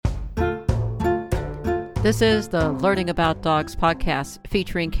This is the Learning About Dogs podcast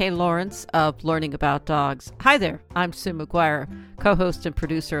featuring Kay Lawrence of Learning About Dogs. Hi there, I'm Sue McGuire, co-host and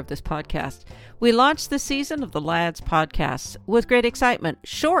producer of this podcast. We launched this season of the Lads podcast with great excitement.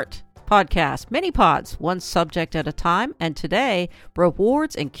 Short podcast, mini pods, one subject at a time, and today,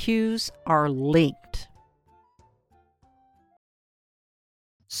 rewards and cues are linked.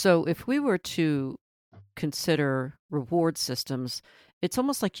 So if we were to consider reward systems, it's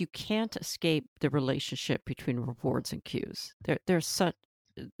almost like you can't escape the relationship between rewards and cues. They're such.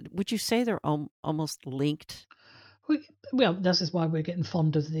 Would you say they're almost linked? Well, this is why we're getting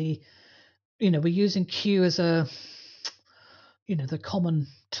fond of the, we're using cue as a, the common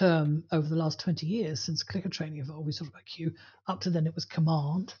term over the last 20 years since clicker training evolved. We talked about cue. Up to then it was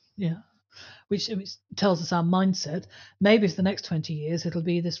command, which tells us our mindset. Maybe for the next 20 years it'll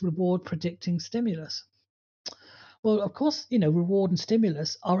be this reward predicting stimulus. Well, of course, reward and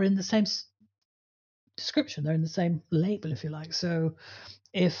stimulus are in the same description. They're in the same label, if you like. So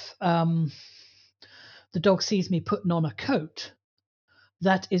if the dog sees me putting on a coat,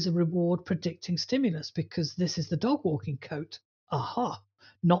 that is a reward predicting stimulus because this is the dog walking coat. Aha,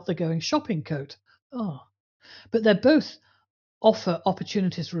 not the going shopping coat. Oh, but they both offer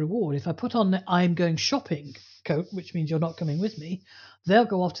opportunities for reward. If I put on the I'm going shopping coat, which means you're not coming with me, they'll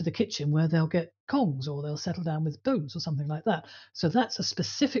go off to the kitchen where they'll get kongs or they'll settle down with bones or something like that. So that's a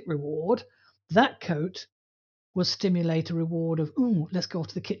specific reward. That coat will stimulate a reward of, let's go off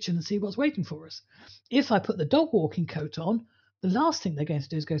to the kitchen and see what's waiting for us. If I put the dog walking coat on, the last thing they're going to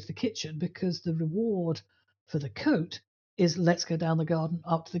do is go to the kitchen because the reward for the coat is let's go down the garden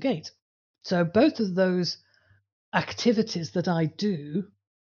up to the gate. So both of those activities that I do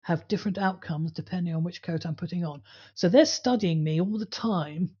have different outcomes depending on which coat I'm putting on. So they're studying me all the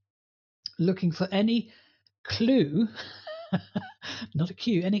time, looking for any clue, not a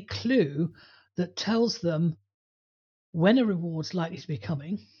cue, any clue that tells them when a reward's likely to be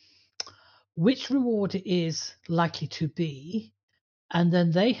coming, which reward it is likely to be, and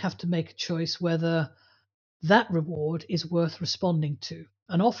then they have to make a choice whether that reward is worth responding to.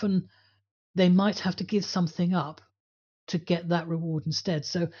 And often they might have to give something up to get that reward instead.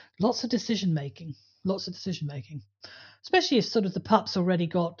 So lots of decision making, especially if sort of the pup's already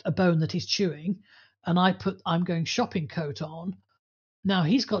got a bone that he's chewing and I put I'm going shopping coat on. Now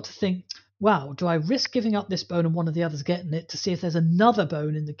he's got to think, wow, do I risk giving up this bone and one of the others getting it to see if there's another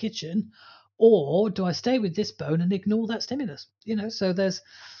bone in the kitchen, or do I stay with this bone and ignore that stimulus? So there's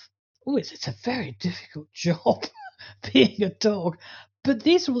it's a very difficult job being a dog. But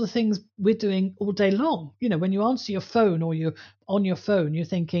these are all the things we're doing all day long. When you answer your phone or you're on your phone, you're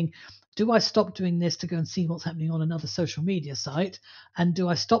thinking, do I stop doing this to go and see what's happening on another social media site? And do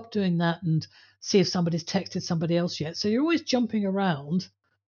I stop doing that and see if somebody's texted somebody else yet? So you're always jumping around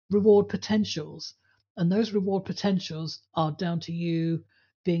reward potentials. And those reward potentials are down to you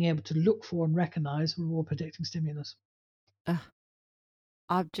being able to look for and recognize reward predicting stimulus.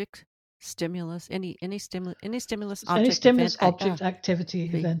 Object, stimulus, any stimulus, object, activity,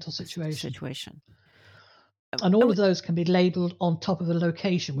 event, or situation. And all of those can be labeled on top of a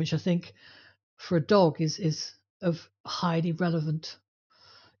location, which I think for a dog is of highly relevant.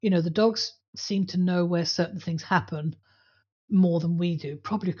 The dogs seem to know where certain things happen more than we do,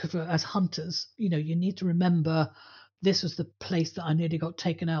 probably because as hunters, you need to remember this was the place that I nearly got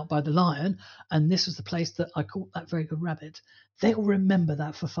taken out by the lion, and this was the place that I caught that very good rabbit. They will remember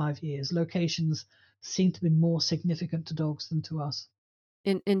that for 5 years. Locations seem to be more significant to dogs than to us.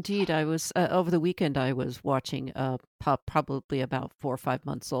 Indeed, I was over the weekend. I was watching a pup, probably about 4 or 5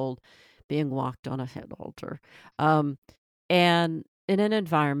 months old, being walked on a head halter, and in an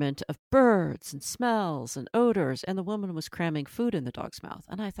environment of birds and smells and odors, and the woman was cramming food in the dog's mouth,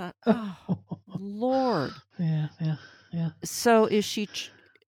 and I thought, oh Lord, yeah. So is she?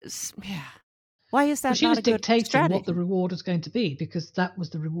 Why is that? Well, she not was a good dictating strategy? What the reward was going to be because that was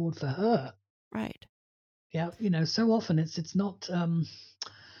the reward for her. Right. Yeah, so often it's not.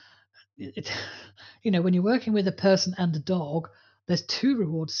 When you're working with a person and a dog, there's two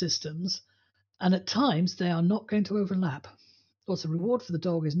reward systems, and at times they are not going to overlap. What's a reward for the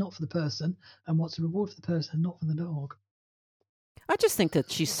dog is not for the person, and what's a reward for the person is not for the dog. I just think that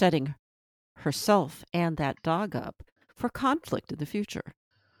she's setting herself and that dog up for conflict in the future.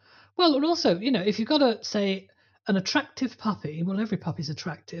 Well, and also, if you've got say an attractive puppy, well, every puppy's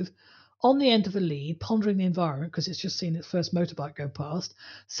attractive, on the end of a lead, pondering the environment because it's just seen its first motorbike go past,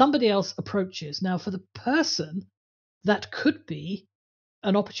 somebody else approaches. Now, for the person, that could be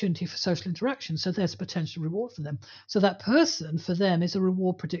an opportunity for social interaction. So there's a potential reward for them. So that person, for them, is a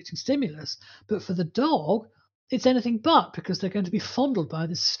reward predicting stimulus. But for the dog, it's anything but, because they're going to be fondled by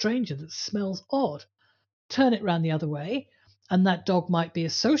this stranger that smells odd. turn it around the other way. And that dog might be a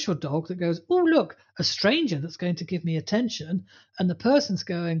social dog that goes, oh, look, a stranger that's going to give me attention. And the person's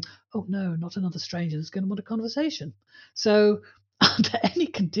going, oh, no, not another stranger that's going to want a conversation. So under any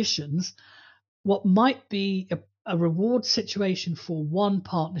conditions, what might be a reward situation for one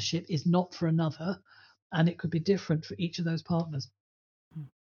partnership is not for another. And it could be different for each of those partners.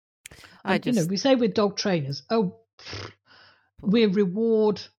 We say we're dog trainers. Oh, we're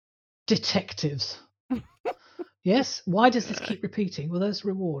reward detectives. Yes. Why does this keep repeating? Well, there's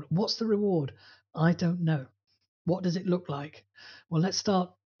reward. What's the reward? I don't know. What does it look like? Well, let's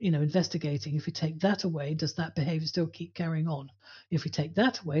start, investigating. If we take that away, does that behavior still keep carrying on? If we take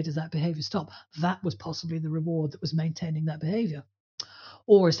that away, does that behavior stop? That was possibly the reward that was maintaining that behavior.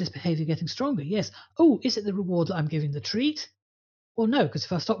 Or is this behavior getting stronger? Yes. Oh, is it the reward that I'm giving the treat? Well, no, because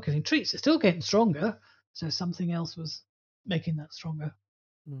if I stop giving treats, it's still getting stronger. So something else was making that stronger.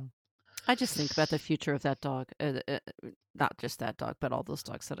 I just think about the future of that dog, not just that dog, but all those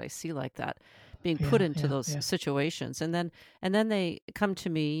dogs that I see like that being put into those situations. And then they come to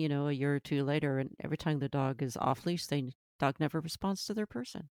me, a year or two later, and every time the dog is off leash, dog never responds to their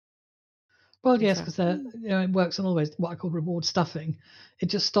person. Well, yes, because it works on always what I call reward stuffing. It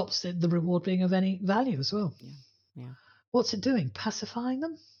just stops the reward being of any value as well. Yeah. What's it doing? Pacifying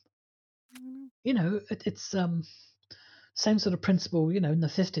them? It's same sort of principle, in the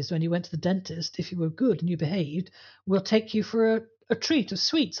 50s when you went to the dentist, if you were good and you behaved, we'll take you for a treat of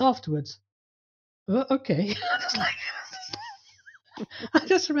sweets afterwards. Okay. I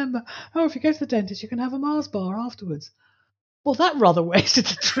just remember, if you go to the dentist, you can have a Mars bar afterwards. Well, that rather wasted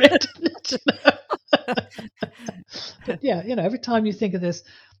the trip, didn't it? But yeah, every time you think of this,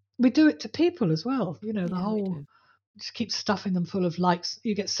 we do it to people as well. The whole just keep stuffing them full of likes.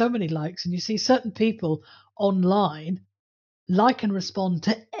 You get so many likes, and you see certain people online like and respond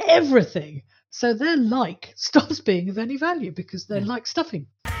to everything. So their like stops being of any value because they're like stuffing.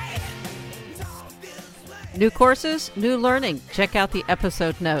 New courses, new learning. Check out the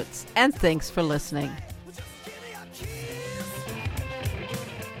episode notes. And thanks for listening.